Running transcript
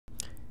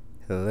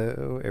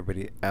Hello,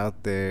 everybody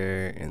out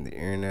there in the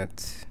internet.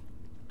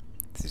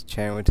 This is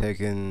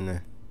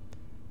TKKN,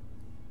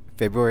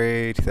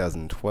 February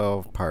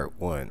 2012, Part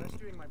 1.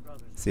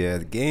 So yeah,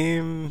 the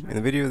game in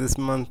the video this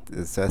month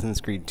is Assassin's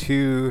Creed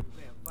 2.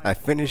 I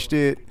finished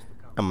it.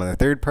 I'm on the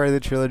third part of the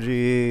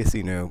trilogy, so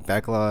you know,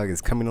 backlog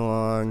is coming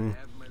along.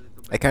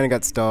 I kind of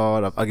got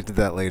stalled. I'll get to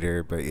that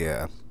later, but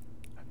yeah.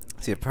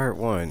 So yeah, Part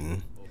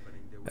 1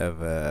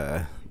 of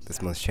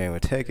this month's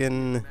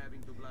TKKN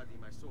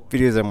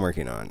videos I'm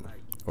working on,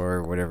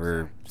 or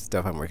whatever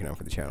stuff I'm working on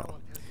for the channel.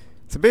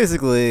 So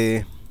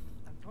basically,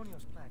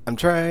 I'm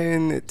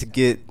trying to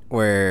get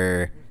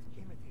where,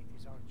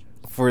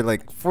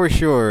 for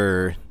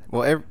sure,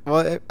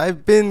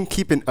 I've been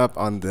keeping up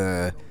on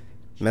the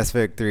Mass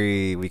Effect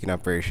 3 week in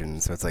operation,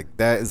 so it's like,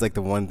 that is like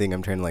the one thing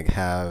I'm trying to like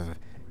have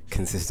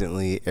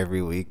consistently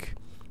every week.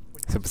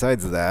 So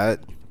besides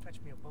that,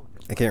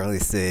 I can't really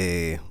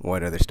say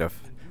what other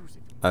stuff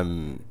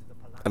I'm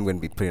going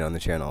to be putting on the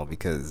channel,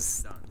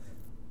 because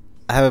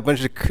I have a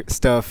bunch of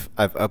stuff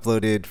I've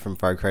uploaded from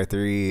Far Cry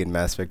 3 and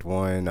Mass Effect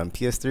 1 on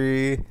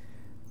PS3,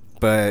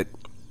 but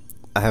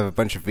I have a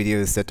bunch of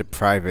videos set to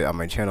private on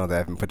my channel that I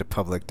haven't put to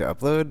public to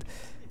upload.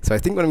 So I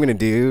think what I'm going to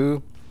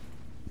do,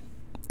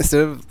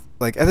 instead of,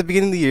 like, at the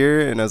beginning of the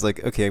year, and I was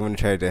like, okay, I'm going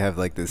to try to have,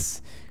 like,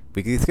 this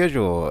weekly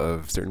schedule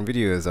of certain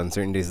videos on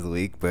certain days of the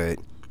week, but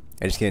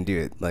I just can't do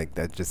it. Like,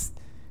 that's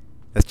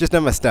just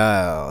not my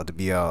style, to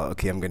be all,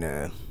 okay, I'm going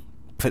to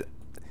put...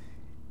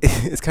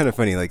 It's kind of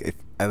funny, like, if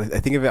I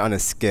think of it on a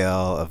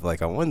scale of,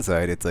 like, on one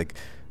side, it's like,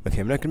 okay,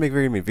 I'm not going to make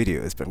very many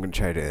videos, but I'm going to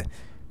try to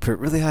put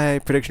really high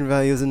production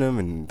values in them,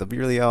 and they'll be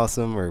really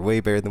awesome, or way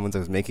better than the ones I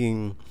was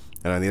making.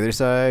 And on the other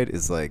side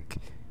is, like,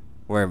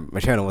 where my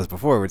channel was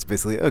before, where it's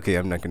basically, okay,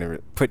 I'm not going to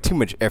put too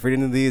much effort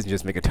into these and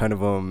just make a ton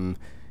of them,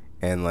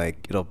 and,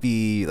 like, it'll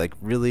be, like,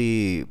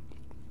 really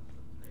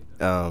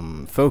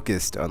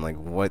focused on, like,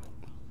 what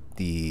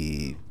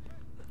the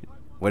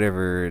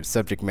whatever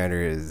subject matter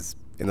is,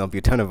 and there'll be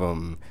a ton of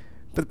them,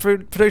 but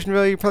the production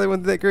value probably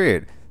wasn't that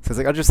great. So it's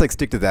like, I'll just like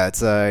stick to that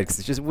side, because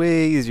it's just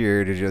way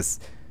easier to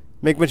just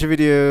make a bunch of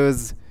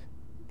videos,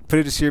 put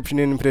a description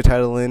in, put a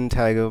title in,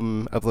 tag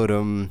them, upload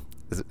them,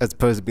 as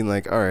opposed to being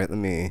like, alright, let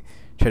me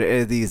try to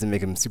edit these and make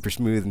them super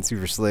smooth and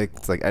super slick.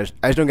 It's like, I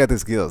just don't got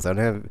those skills. I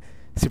don't have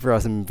super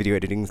awesome video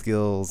editing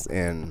skills,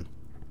 and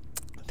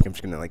I think I'm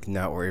just gonna like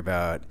not worry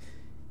about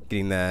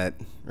getting that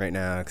right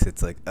now, because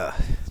it's like,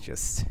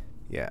 just,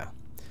 yeah.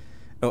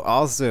 Oh,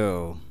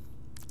 also,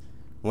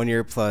 1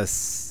 year plus,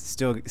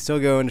 still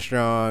going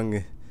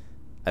strong.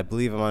 I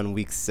believe I'm on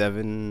week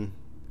 7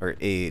 or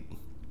 8.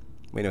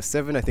 Wait, no,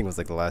 7 I think was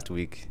like the last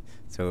week.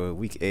 So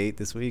week 8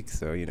 this week.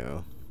 So, you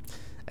know,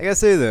 I gotta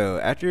say though,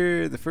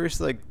 after the first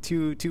like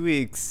two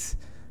weeks,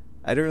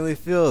 I don't really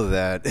feel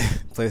that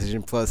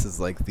PlayStation Plus is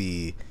like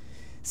the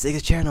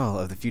Sega channel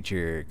of the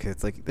future. Cause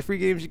it's like the free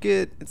games you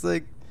get. It's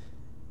like,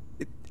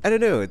 I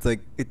don't know. It's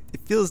like it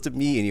feels to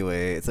me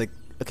anyway. It's like,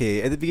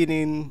 okay, at the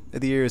beginning of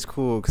the year is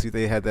cool because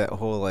they had that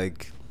whole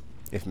like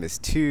Infamous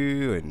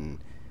 2 and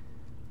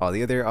all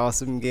the other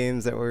awesome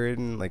games that were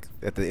in like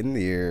at the end of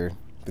the year.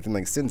 But then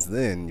like since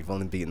then, you've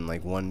only beaten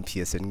like one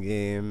PSN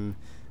game,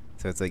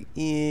 so it's like,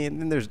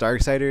 and then there's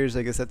Darksiders.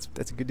 I guess that's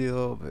a good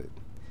deal, but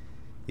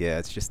yeah,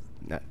 it's just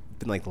not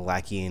been like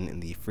lacking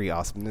in the free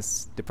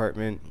awesomeness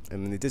department. I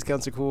mean, the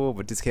discounts are cool,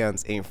 but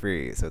discounts ain't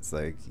free, so it's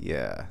like,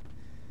 yeah,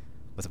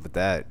 what's up with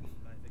that,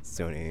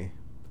 Sony?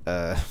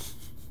 But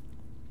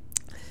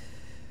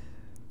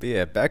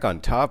yeah, back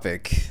on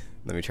topic.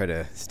 Let me try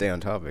to stay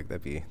on topic.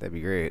 That'd be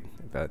great,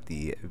 about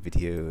the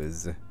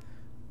videos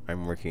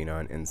I'm working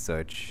on and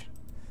such.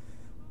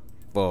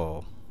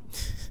 Well,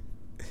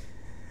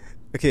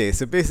 okay,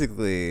 so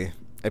basically,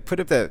 I put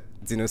up that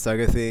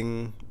Xenosaga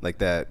thing, like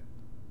that,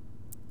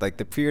 like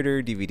the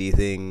pre-order DVD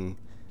thing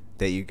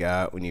that you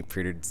got when you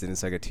pre-ordered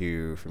Xenosaga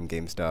 2 from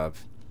GameStop,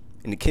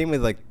 and it came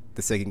with like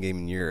the second game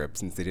in Europe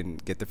since they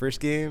didn't get the first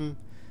game.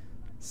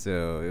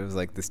 So it was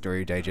like the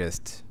story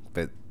digest,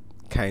 but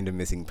kind of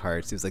missing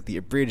parts. It was like the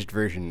abridged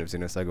version of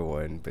Xenosaga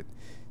 1, but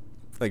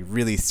like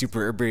really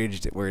super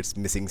abridged, where it's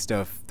missing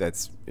stuff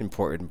that's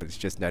important, but it's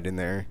just not in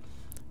there,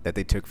 that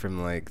they took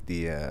from like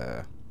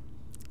the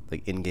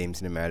like in-game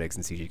cinematics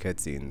and CG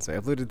cutscenes. So I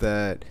uploaded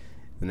that,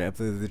 and I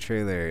uploaded the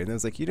trailer, and I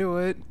was like, you know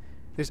what?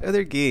 There's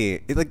other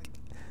game.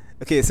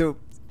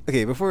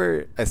 Okay,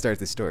 before I start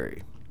the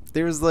story,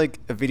 there was like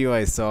a video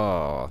I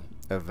saw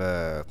of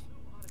well,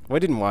 I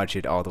didn't watch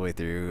it all the way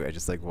through. I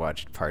just like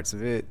watched parts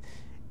of it.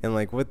 And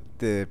like what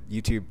the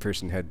YouTube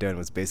person had done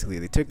was basically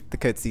they took the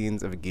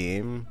cutscenes of a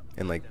game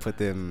and like put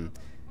them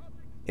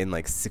in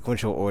like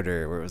sequential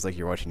order, where it was like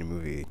you're watching a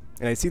movie.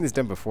 And I'd seen this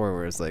done before,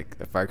 where it was like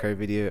a Far Cry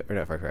video, or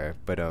not Far Cry,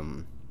 but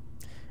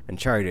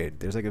Uncharted.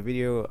 There's like a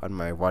video on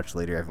my watch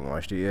later. I haven't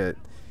watched it yet.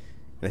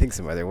 And I think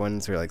some other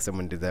ones where like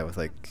someone did that with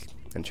like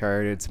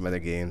Uncharted, some other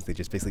games. They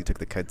just basically took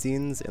the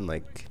cutscenes and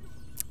like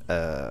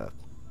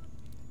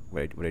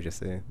what did I just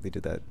say? They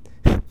did that.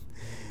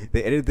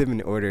 They edited them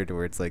in order to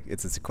where it's like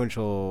it's a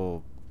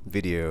sequential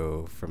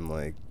video from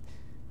like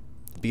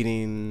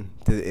beginning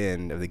to the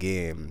end of the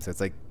game. So it's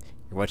like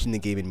you're watching the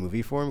game in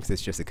movie form because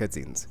it's just the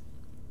cutscenes.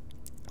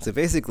 So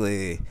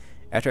basically,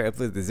 after I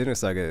uploaded the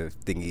Xenosaga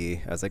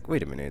thingy, I was like,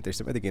 wait a minute, there's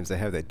some other games I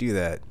have that do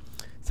that.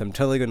 So I'm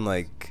totally gonna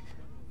like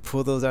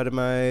pull those out of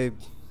my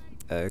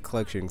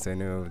collection, because I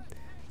know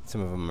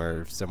some of them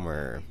are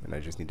somewhere, and I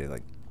just need to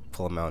like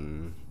pull them out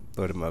and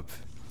load them up,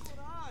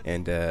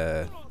 and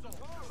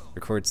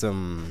record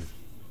some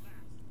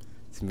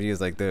videos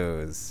like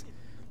those.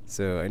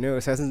 So I know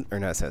Assassins, or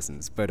not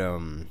Assassins, but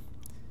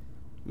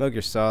Metal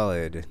Gear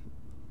Solid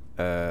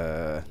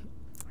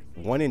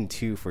 1 and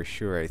 2 for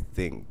sure, I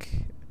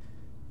think.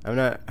 I'm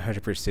not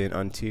 100%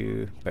 on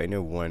 2, but I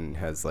know 1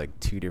 has like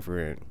 2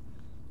 different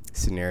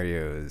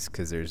scenarios,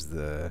 because there's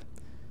the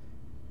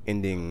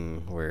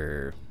ending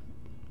where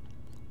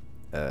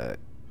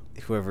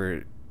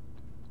whoever,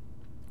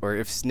 or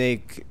if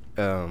Snake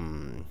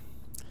during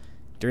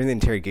the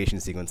interrogation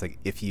sequence, like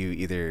if you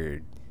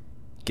either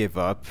give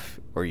up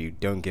or you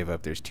don't give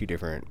up, there's 2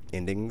 different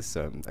endings.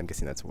 So I'm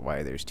guessing that's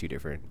why there's 2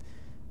 different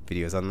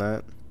videos on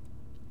that.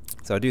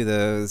 So I'll do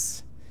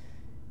those,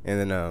 and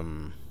then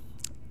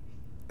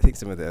I think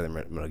some of the other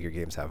Metal Gear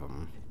games have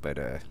them, but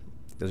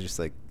those are just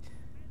like,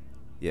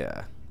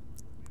 yeah,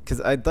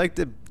 because I'd like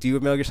to do a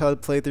Metal Gear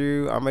Solid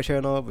playthrough on my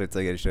channel, but it's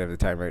like I just don't have the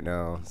time right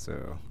now.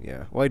 So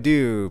yeah, well I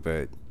do,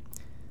 but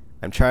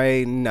I'm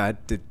trying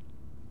not to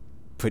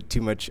put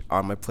too much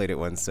on my plate at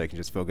once, so I can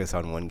just focus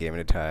on one game at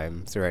a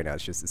time. So right now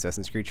it's just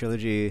Assassin's Creed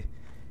Trilogy,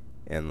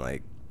 and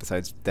like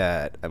besides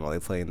that, I'm only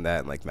playing that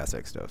and like Mass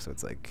Effect stuff. So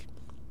it's like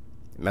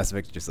Mass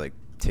Effect just like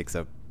takes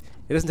up,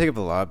 it doesn't take up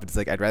a lot, but it's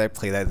like I'd rather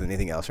play that than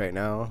anything else right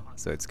now.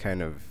 So it's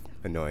kind of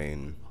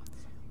annoying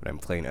when I'm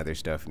playing other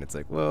stuff and it's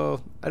like,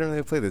 well, I don't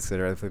really play this because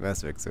I'd rather play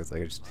Mass Effect. So it's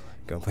like I just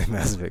go and play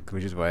Mass Effect,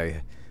 which is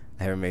why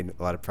I haven't made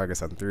a lot of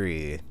progress on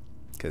 3,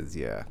 because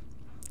yeah.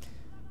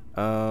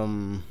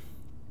 So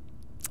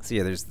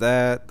yeah, there's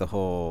that, the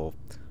whole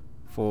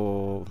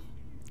full,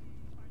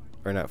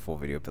 or not full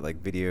video, but like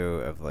video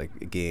of like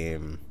a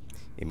game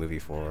in movie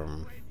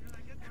form,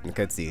 and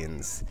the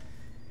cutscenes.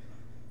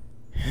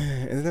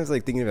 And then I was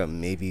like thinking about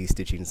maybe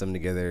stitching some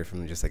together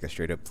from just like a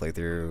straight up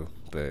playthrough,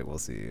 but we'll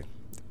see.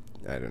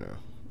 I don't know.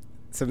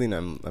 Something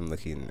I'm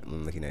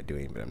looking at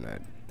doing, but I'm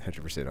not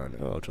 100% on.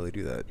 Oh, I'll totally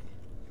do that.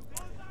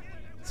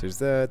 So there's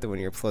that, the 1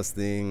 year plus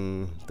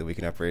thing, the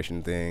weekend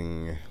operation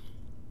thing,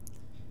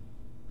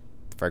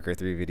 Far Cry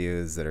 3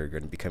 videos that are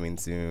going to be coming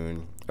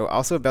soon. Oh,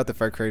 also about the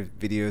Far Cry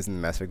videos and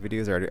the Mass Effect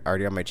videos are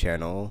already on my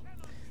channel.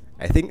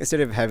 I think instead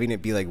of having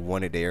it be like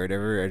one a day or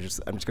whatever, I'm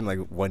just gonna like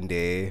one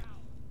day,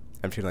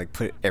 I'm just gonna like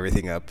put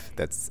everything up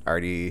that's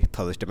already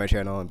published on my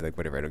channel and be like,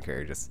 whatever, I don't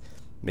care, just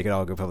make it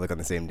all go public on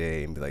the same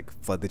day and be like,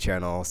 flood the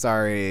channel.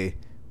 Sorry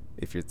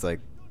if it's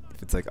like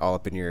all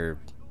up in your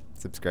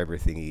subscriber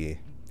thingy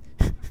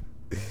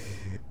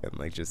and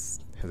like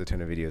just has a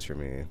ton of videos for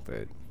me,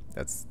 but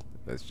that's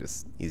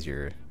just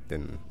easier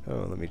than,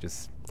 oh, let me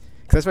just,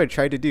 because that's what I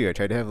tried to do. I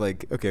tried to have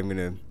like, okay, I'm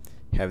gonna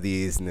have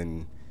these, and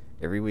then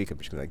every week I'm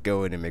just gonna like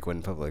go in and make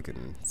one public,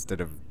 and instead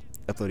of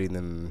uploading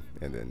them,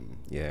 and then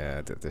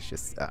yeah, that's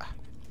just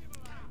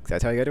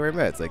that's how I got to where I'm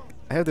at. It's like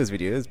I have those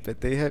videos,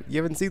 but you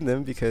haven't seen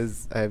them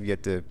because I have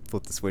yet to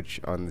flip the switch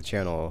on the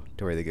channel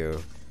to where they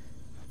go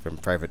from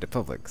private to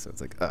public. So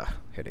it's like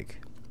headache.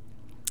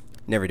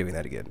 Never doing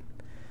that again.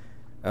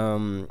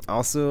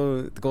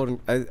 Also, the golden,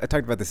 I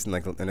talked about this in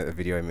like in a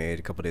video I made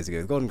a couple days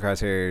ago. The Golden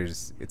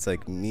Crosshairs, it's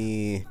like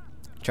me,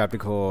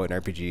 Tropical, and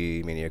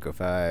RPG Maniaco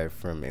 5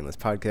 from Aimless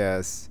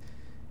Podcasts.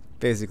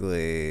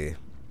 Basically,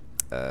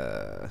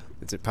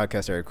 it's a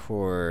podcast I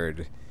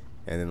record,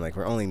 and then like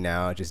we're only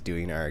now just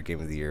doing our Game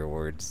of the Year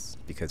awards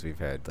because we've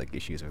had like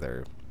issues with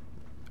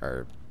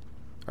our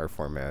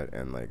format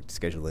and like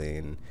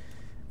scheduling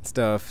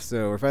stuff.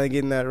 So we're finally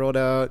getting that rolled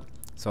out.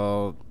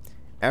 So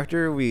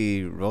after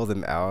we roll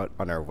them out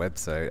on our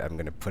website, I'm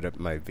gonna put up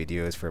my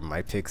videos for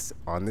my picks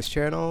on this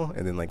channel,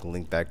 and then like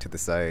link back to the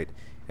site,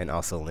 and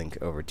also link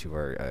over to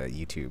our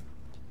YouTube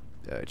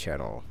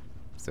channel.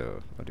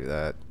 So I'll do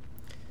that,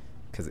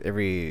 because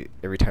every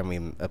time we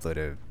upload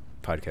a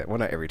podcast, well,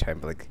 not every time,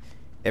 but like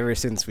ever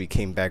since we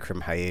came back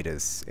from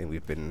hiatus and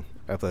we've been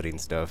uploading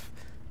stuff,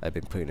 I've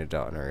been putting it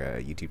out on our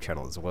YouTube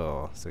channel as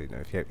well. So you know,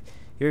 if you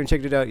haven't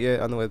checked it out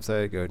yet on the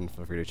website, go ahead and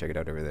feel free to check it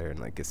out over there and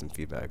like get some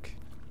feedback.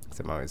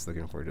 So I'm always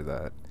looking forward to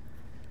that.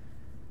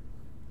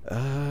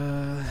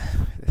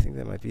 I think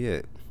that might be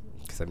it,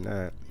 because I'm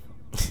not,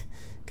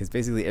 because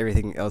basically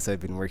everything else I've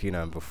been working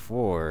on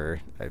before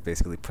I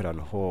basically put on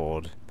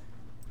hold,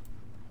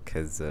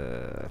 because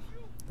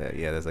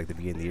yeah, that's like the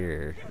beginning of the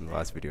year. In the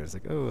last video, it's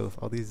like, oh,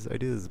 all these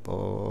ideas, blah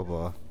blah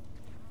blah.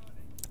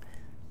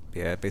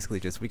 Yeah,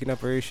 basically just weekend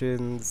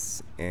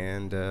operations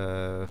and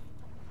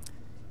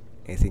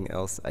anything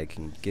else I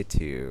can get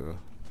to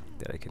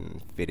that I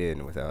can fit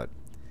in without.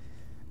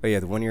 Oh yeah,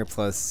 the 1 year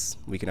plus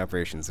weekend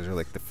operations. Those are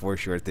like the 4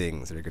 short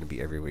things that are going to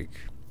be every week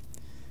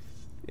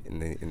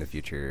in the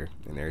future,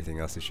 and everything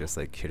else is just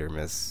like hit or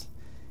miss.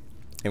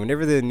 And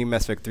whenever the new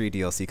Mass Effect 3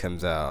 DLC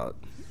comes out,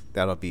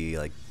 that'll be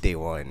like day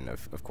 1,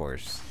 of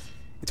course.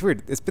 It's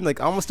weird. It's been like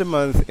almost a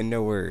month and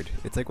no word.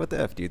 It's like, what the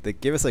F, dude? They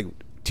gave us like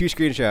 2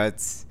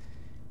 screenshots,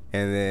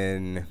 And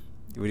then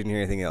we didn't hear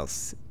anything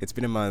else. It's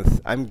been a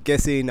month. I'm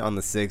guessing on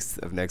the 6th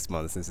of next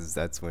month, since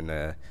that's when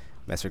Mass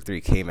Effect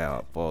 3 came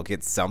out. We'll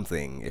get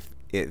something.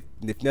 If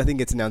nothing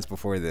gets announced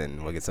before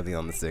then, we'll get something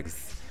on the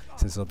 6th,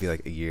 since it'll be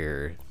like a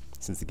year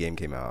since the game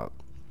came out.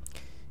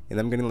 And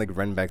I'm gonna like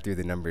run back through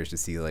the numbers to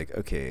see like,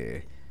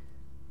 okay,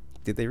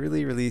 did they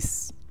really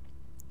release,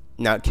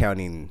 not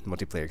counting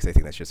multiplayer because I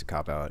think that's just a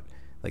cop out,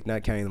 like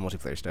not counting the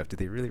multiplayer stuff, did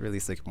they really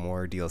release like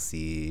more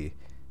DLC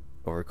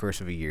over the course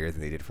of a year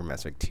than they did for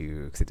Mass Effect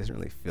 2? Because it doesn't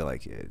really feel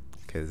like it,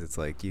 because it's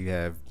like you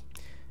have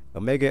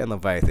Omega and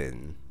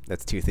Leviathan,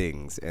 that's 2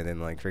 things, and then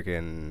like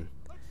freaking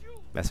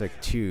Mass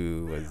Effect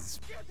 2 was,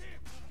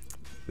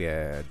 we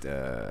had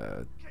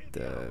the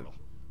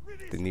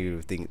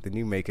new thing, the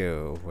new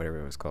Mako,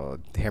 whatever it was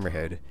called, the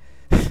Hammerhead,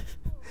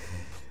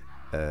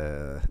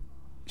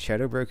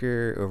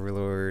 Shadowbroker,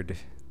 Overlord,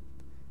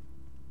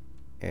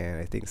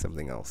 and I think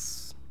something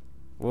else.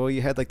 Well,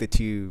 you had like the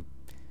 2,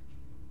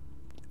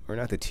 or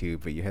not the 2,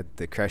 but you had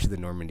the Crash of the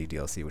Normandy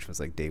DLC, which was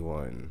like day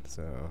 1,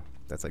 so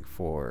that's like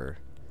 4.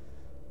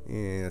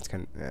 Yeah, that's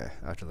kind of,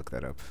 I'll have to look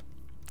that up.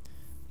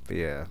 But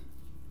yeah.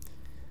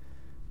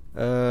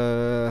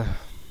 I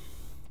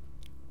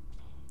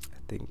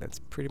think that's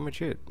pretty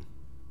much it.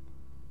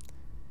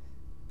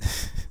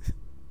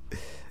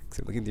 So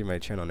I'm looking through my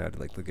channel now to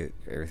like look at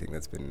everything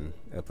that's been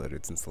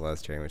uploaded since the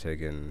last time I've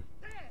taken.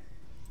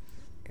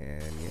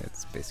 And yeah,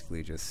 it's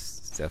basically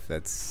just stuff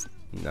that's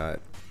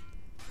not,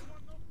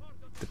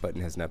 the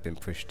button has not been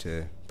pushed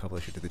to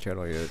publish it to the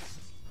channel yet.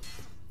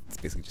 It's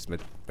basically just a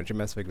bunch of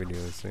Mass Effect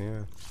videos, so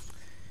yeah.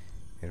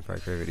 And Far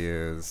Cry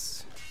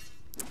videos.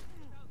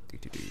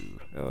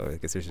 Oh, I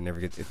guess there's a it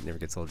never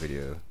gets old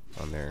video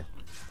on there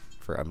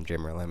for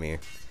Jammer Lemmy.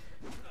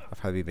 I'll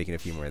probably be making a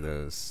few more of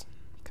those,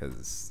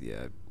 because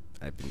yeah,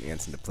 I've been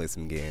antsing to play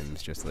some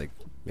games, just like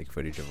make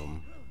footage of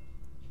them.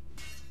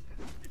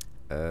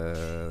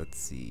 Let's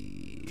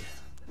see.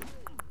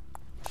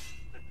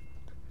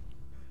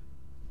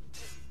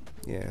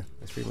 Yeah,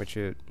 that's pretty much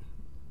it.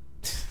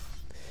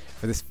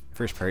 For this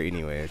first part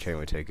anyway, I try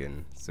to take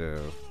in.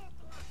 So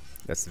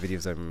that's the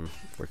videos I'm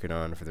working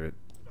on for the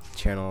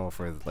channel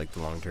for like the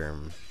long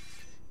term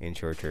and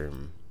short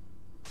term.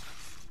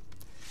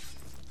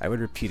 I would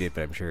repeat it,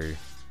 but I'm sure,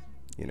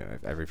 you know,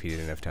 I've repeated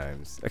it enough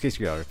times. Okay,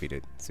 screw it, I'll repeat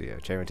it. So yeah,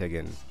 Chaiwan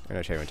Tekken, or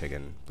not Chaiwan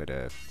Tekken, but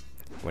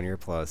 1 year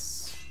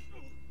plus.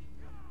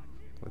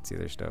 What's the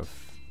other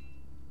stuff?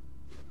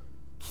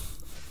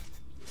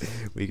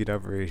 Weekend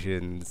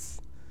operations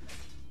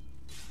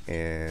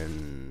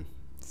and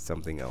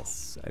something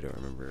else. I don't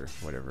remember.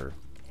 Whatever.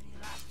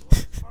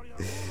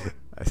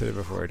 I said it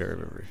before, I don't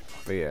remember.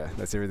 But yeah,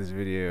 that's it for this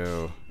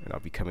video, and I'll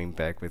be coming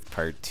back with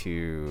part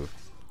 2,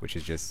 which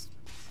is just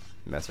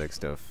Mass Effect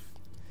stuff.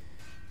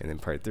 And then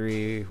part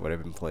 3, what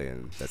I've been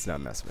playing. That's not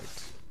Mass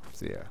Effect.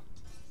 So yeah.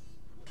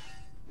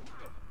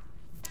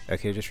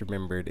 Okay, I just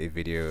remembered a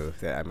video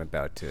that I'm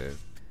about to,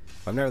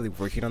 I'm not really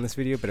working on this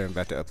video, but I'm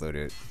about to upload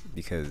it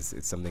because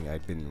it's something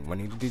I've been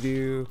wanting to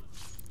do,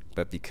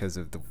 but because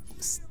of the,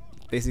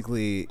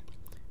 basically,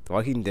 The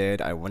Walking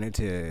Dead, I wanted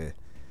to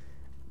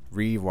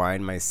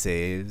rewind my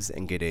saves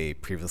and get a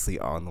previously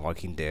on The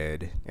Walking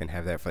Dead and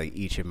have that for like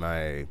each of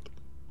my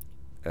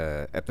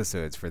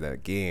episodes for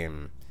that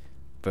game.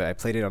 But I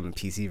played it on the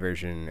PC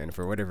version, and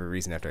for whatever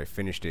reason, after I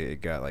finished it,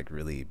 it got like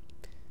really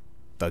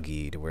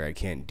buggy to where I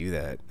can't do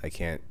that. I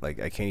can't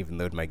even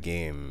load my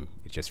game.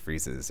 It just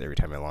freezes every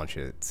time I launch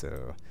it.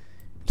 So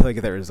until I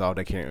get that resolved,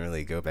 I can't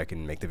really go back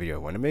and make the video I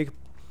want to make.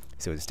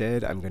 So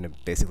instead, I'm gonna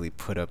basically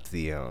put up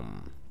the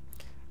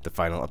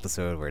final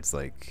episode where it's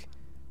like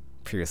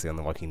previously on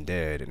The Walking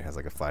Dead, and it has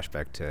like a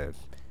flashback to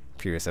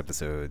previous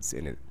episodes,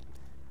 and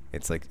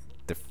it's like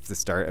the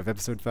start of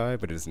episode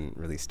 5, but it doesn't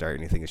really start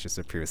anything. It's just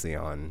a previously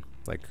on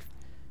like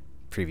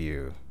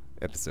preview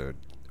episode,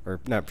 or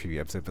not preview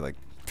episode, but like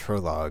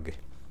prologue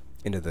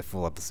into the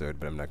full episode.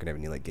 But I'm not gonna have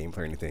any like gameplay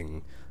or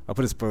anything. I'll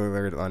put a spoiler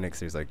alert on it,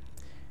 'cause there's like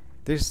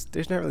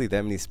there's not really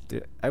that many.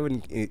 I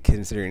wouldn't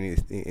consider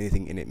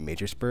anything in it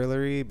major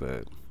spoilery,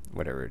 but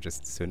whatever.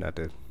 Just so not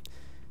to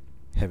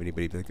have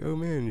anybody be like, oh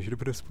man, you should have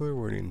put a spoiler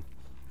warning.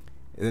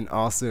 And then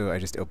also, I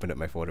just opened up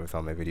my folder with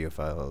all my video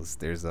files.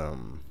 There's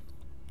an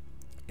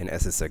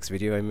SSX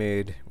video I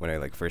made when I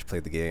like first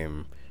played the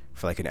game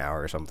for like an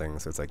hour or something.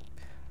 So it's like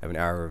I have an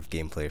hour of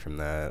gameplay from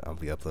that I'll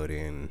be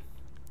uploading.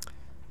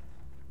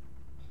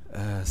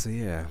 So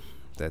yeah,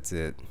 that's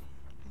it.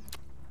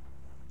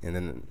 And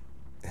then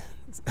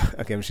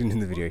okay, I'm shooting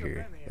the video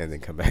here and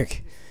then come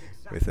back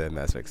with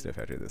Mass Effect stuff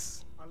after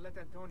this.